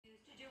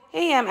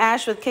Hey, I'm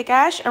Ash with Kick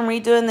Ash. I'm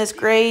redoing this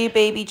gray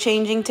baby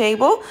changing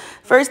table.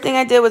 First thing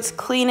I did was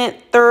clean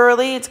it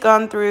thoroughly. It's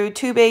gone through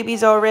 2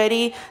 babies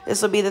already.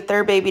 This will be the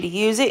 3rd baby to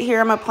use it. Here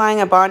I'm applying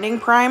a bonding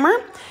primer.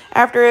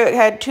 After it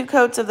had 2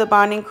 coats of the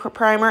bonding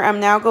primer, I'm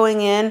now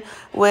going in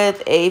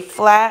with a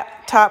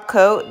flat top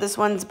coat. This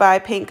one's by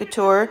Paint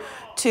Couture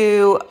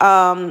to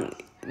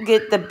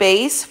get the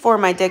base for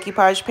my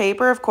decoupage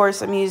paper. Of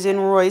course, I'm using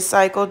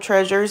Roycycled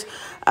Treasures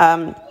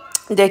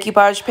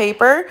decoupage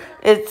paper.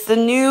 It's the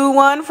new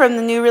one from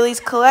the new release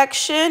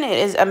collection. It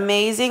is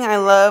amazing. I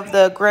love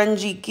the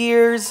grungy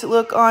gears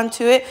look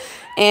onto it.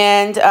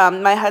 And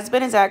my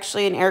husband is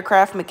actually an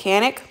aircraft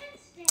mechanic.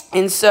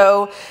 And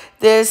so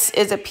this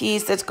is a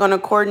piece that's going to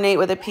coordinate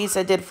with a piece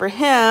I did for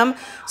him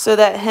so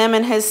that him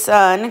and his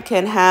son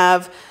can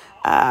have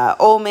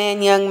old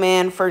man, young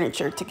man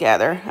furniture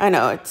together. I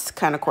know it's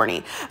kind of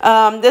corny.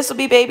 This will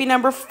be baby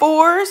number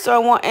 4,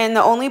 and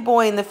the only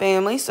boy in the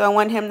family, so I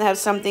want him to have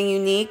something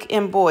unique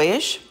and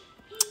boyish.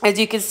 As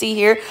you can see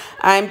here,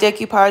 I'm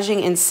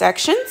decoupaging in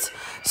sections.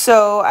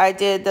 So I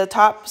did the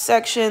top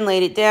section,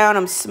 laid it down,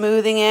 I'm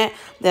smoothing it,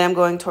 then I'm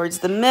going towards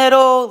the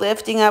middle,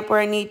 lifting up where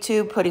I need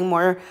to, putting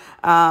more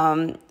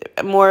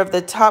of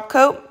the top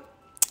coat.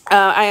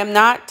 I am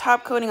not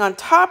top coating on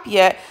top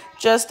yet,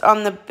 just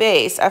on the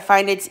base. I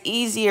find it's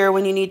easier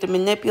when you need to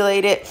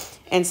manipulate it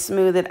and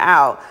smooth it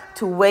out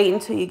to wait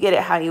until you get it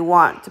how you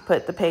want to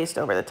put the paste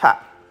over the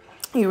top.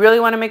 You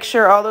really want to make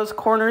sure all those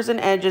corners and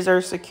edges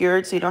are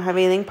secured so you don't have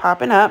anything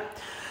popping up.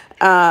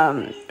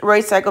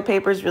 Roycycled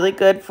paper is really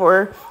good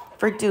for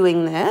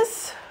doing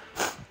this.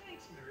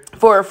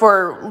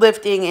 For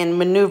lifting and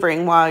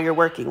maneuvering while you're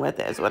working with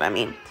it is what I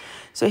mean.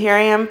 So here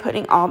I am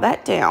putting all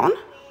that down.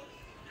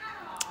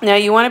 Now,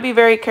 you want to be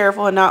very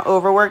careful and not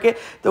overwork it.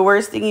 The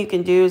worst thing you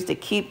can do is to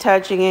keep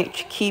touching it,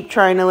 keep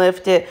trying to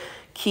lift it,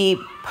 keep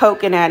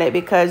poking at it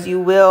because you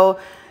will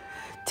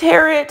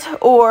tear it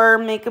or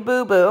make a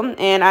boo-boo.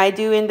 And I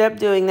do end up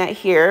doing that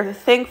here.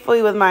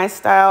 Thankfully, with my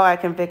style, I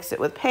can fix it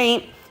with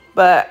paint.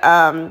 But,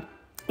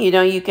 you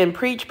know, you can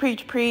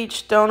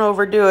preach, don't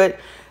overdo it.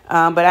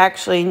 But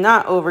actually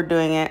not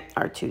overdoing it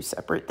are 2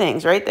 separate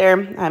things. Right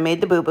there, I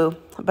made the boo-boo,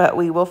 but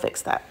we will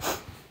fix that.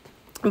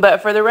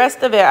 But for the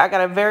rest of it, I got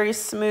a very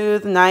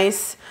smooth,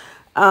 nice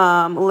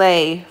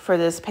lay for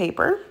this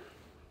paper.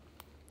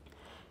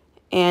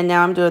 And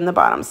now I'm doing the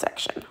bottom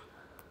section.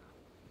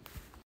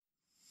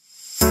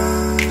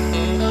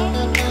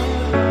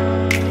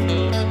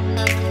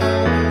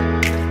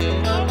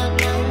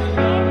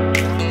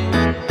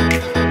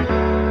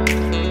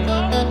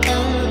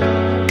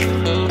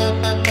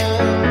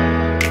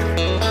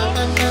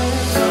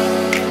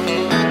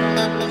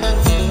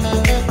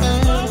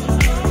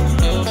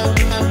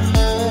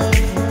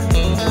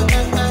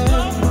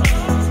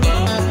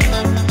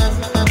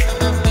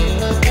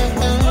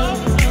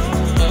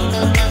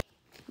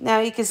 Now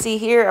you can see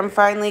here, I'm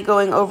finally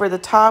going over the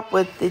top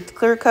with the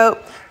clear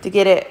coat to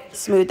get it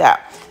smoothed out.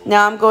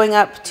 Now I'm going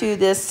up to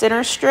this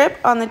center strip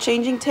on the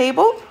changing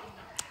table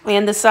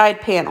and the side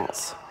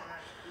panels.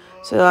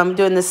 So I'm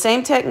doing the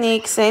same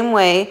technique, same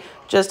way,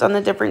 just on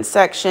the different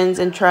sections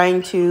and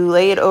trying to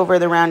lay it over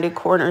the rounded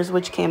corners,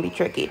 which can be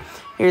tricky.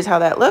 Here's how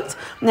that looked.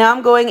 Now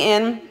I'm going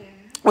in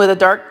with a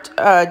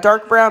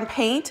dark brown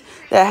paint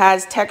that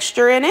has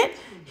texture in it.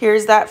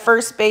 Here's that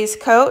first base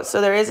coat. So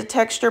there is a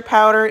texture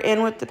powder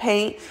in with the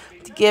paint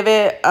to give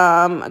it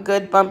a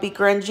good bumpy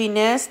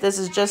grunginess. This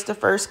is just the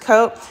first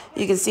coat.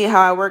 You can see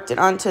how I worked it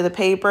onto the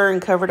paper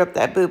and covered up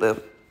that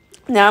boo-boo.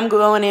 Now I'm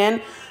going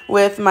in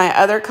with my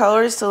other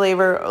colors to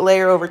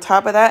layer over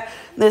top of that.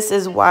 This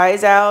is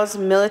Wise Owl's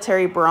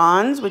Military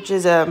Bronze, which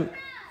is a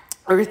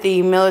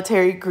earthy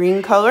military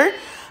green color.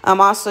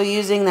 I'm also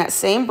using that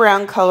same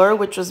brown color,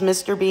 which was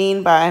Mr.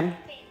 Bean by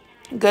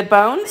Good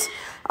Bones.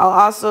 I'll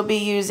also be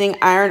using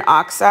Iron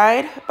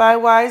Oxide by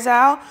Wise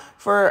Owl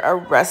for a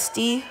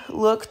rusty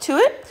look to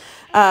it.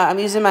 I'm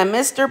using my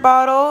mister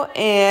bottle,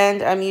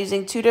 and I'm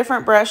using 2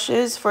 different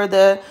brushes for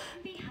the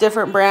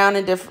different brown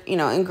and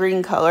and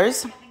green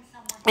colors.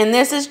 And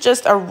this is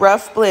just a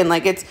rough blend.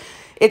 Like it's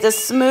a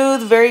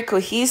smooth, very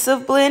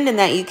cohesive blend in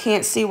that you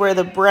can't see where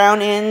the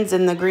brown ends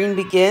and the green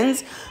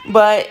begins,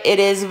 but it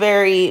is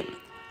very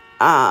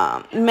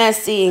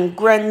messy and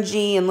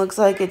grungy and looks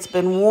like it's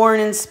been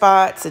worn in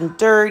spots and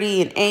dirty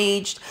and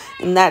aged,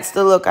 and that's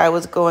the look I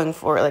was going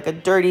for, like a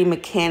dirty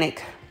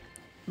mechanic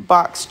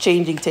box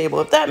changing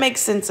table, if that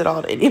makes sense at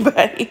all to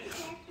anybody.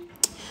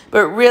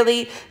 But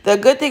really, the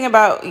good thing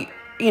about when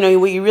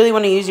you really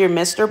want to use your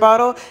mister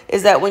bottle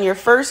is that when your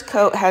first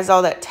coat has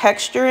all that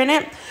texture in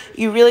it,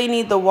 you really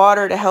need the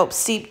water to help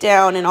seep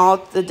down in all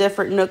the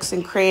different nooks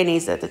and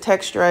crannies that the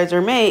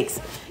texturizer makes,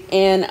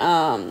 and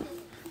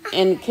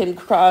can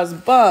cause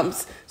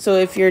bumps. So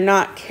if you're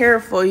not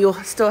careful, you'll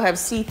still have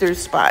see-through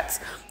spots.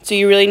 So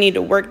you really need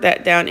to work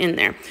that down in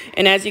there.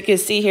 And as you can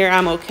see here,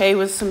 I'm okay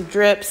with some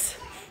drips,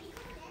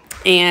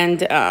 and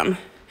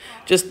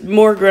just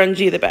more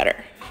grungy the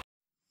better.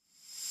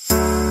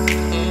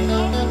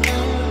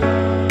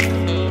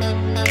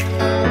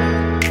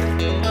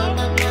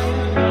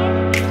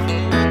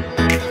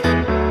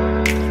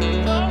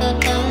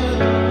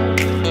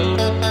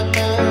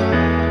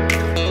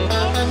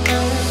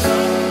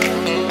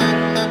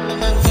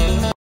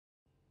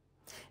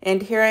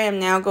 And here I am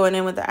now going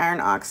in with the iron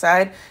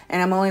oxide, and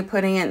I'm only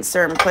putting it in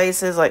certain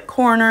places like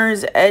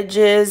corners,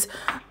 edges,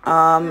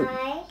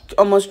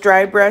 almost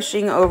dry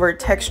brushing over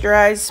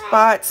texturized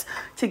spots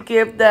to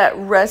give that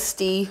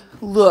rusty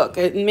look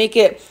and make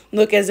it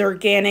look as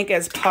organic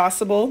as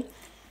possible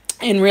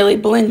and really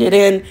blend it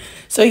in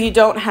so you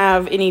don't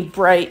have any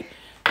bright,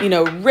 you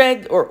know,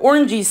 red or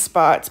orangey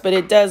spots, but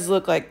it does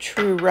look like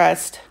true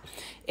rust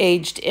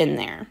aged in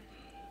there.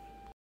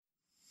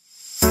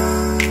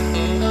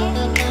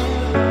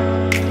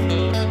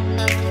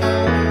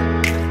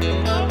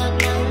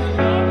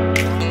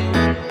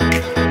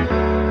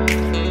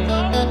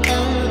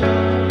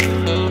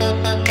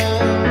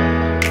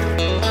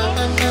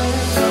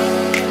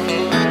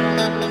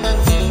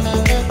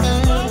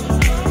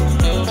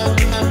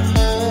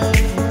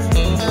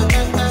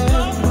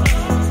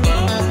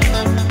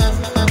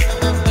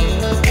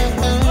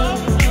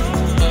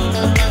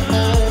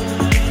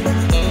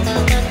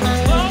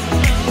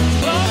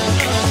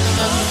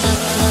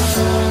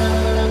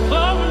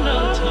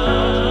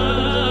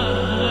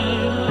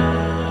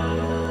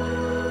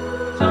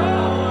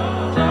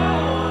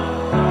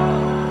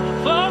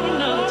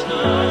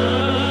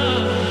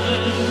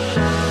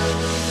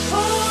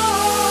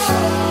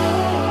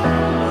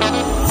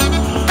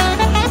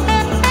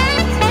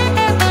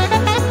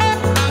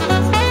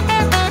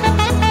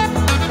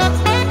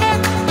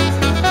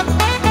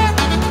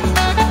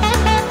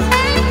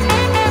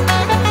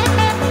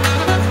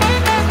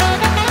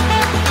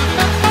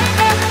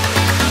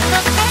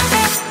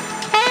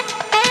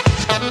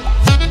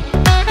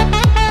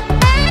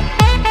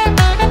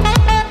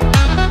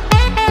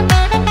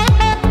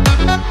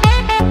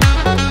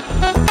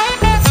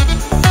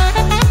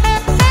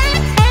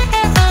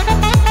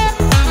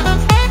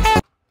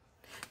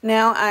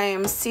 Now I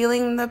am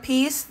sealing the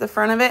piece, the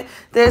front of it.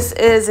 This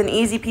is an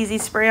easy peasy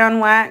spray on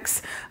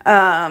wax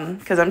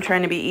because I'm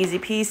trying to be easy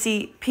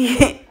peasy.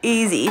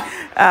 Easy.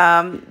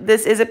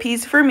 This is a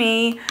piece for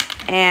me,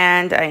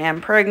 and I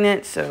am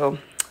pregnant, so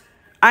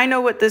I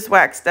know what this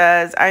wax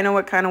does. I know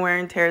what kind of wear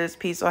and tear this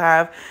piece will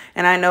have,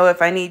 and I know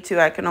if I need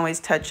to, I can always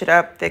touch it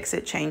up, fix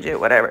it, change it,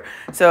 whatever.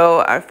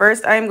 So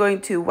first I'm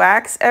going to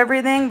wax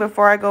everything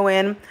before I go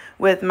in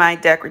with my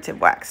decorative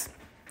wax.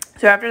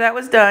 So after that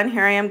was done,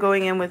 here I am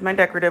going in with my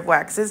decorative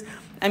waxes.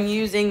 I'm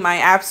using my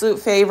absolute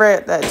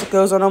favorite that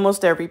goes on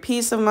almost every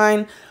piece of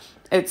mine.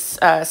 It's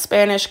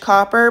Spanish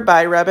Copper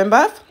by Rub and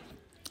Buff.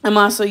 I'm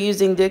also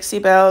using Dixie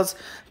Belle's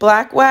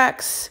Black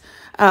Wax,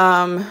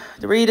 the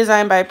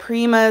redesigned by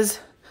Prima's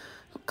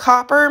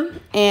Copper,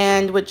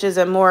 and which is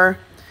more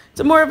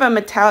of a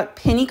metallic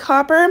penny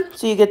copper.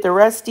 So you get the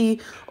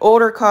rusty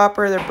older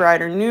copper, the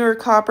brighter newer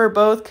copper,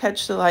 both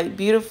catch the light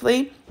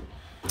beautifully.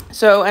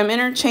 So I'm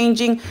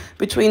interchanging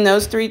between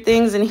those three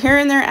things, and here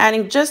and there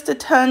adding just a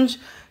touch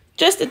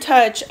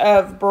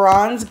of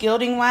bronze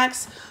gilding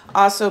wax,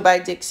 also by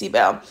Dixie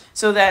Belle,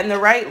 so that in the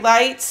right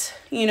lights,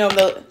 you know,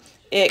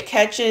 it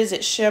catches,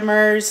 it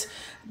shimmers,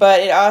 but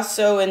it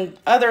also in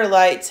other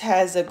lights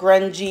has a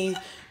grungy,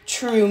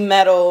 true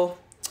metal,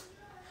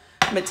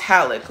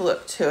 metallic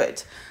look to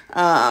it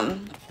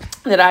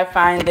that I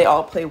find they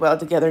all play well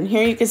together. And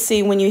here you can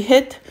see when you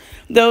hit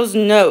those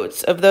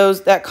notes of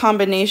that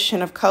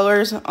combination of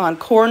colors on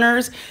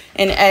corners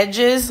and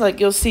edges, like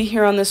you'll see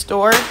here on this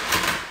door,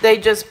 they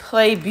just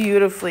play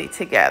beautifully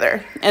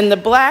together. And the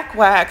black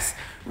wax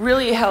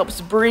really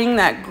helps bring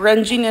that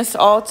grunginess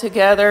all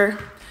together,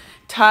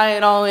 tie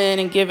it all in,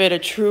 and give it a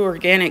true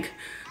organic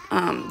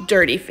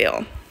dirty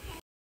feel.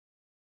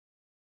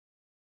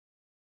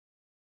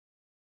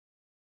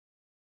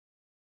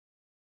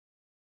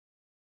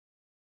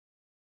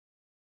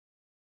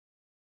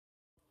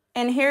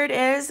 And here it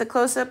is, a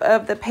close-up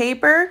of the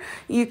paper.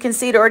 You can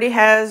see it already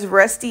has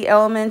rusty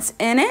elements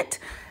in it,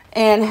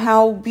 and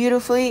how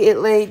beautifully it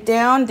laid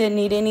down, didn't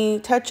need any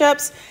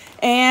touch-ups.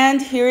 And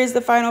here is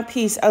the final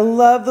piece. I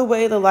love the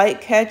way the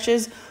light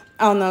catches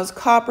on those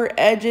copper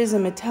edges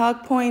and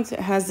metallic points. It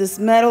has this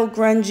metal,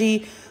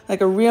 grungy,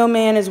 like a real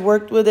man has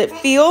worked with it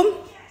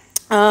feel.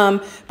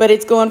 But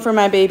it's going for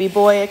my baby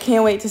boy. I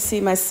can't wait to see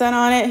my son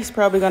on it. He's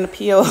probably going to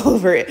pee all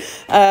over it.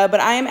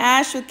 But I am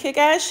Ash with Kick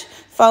Ash.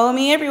 Follow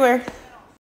me everywhere.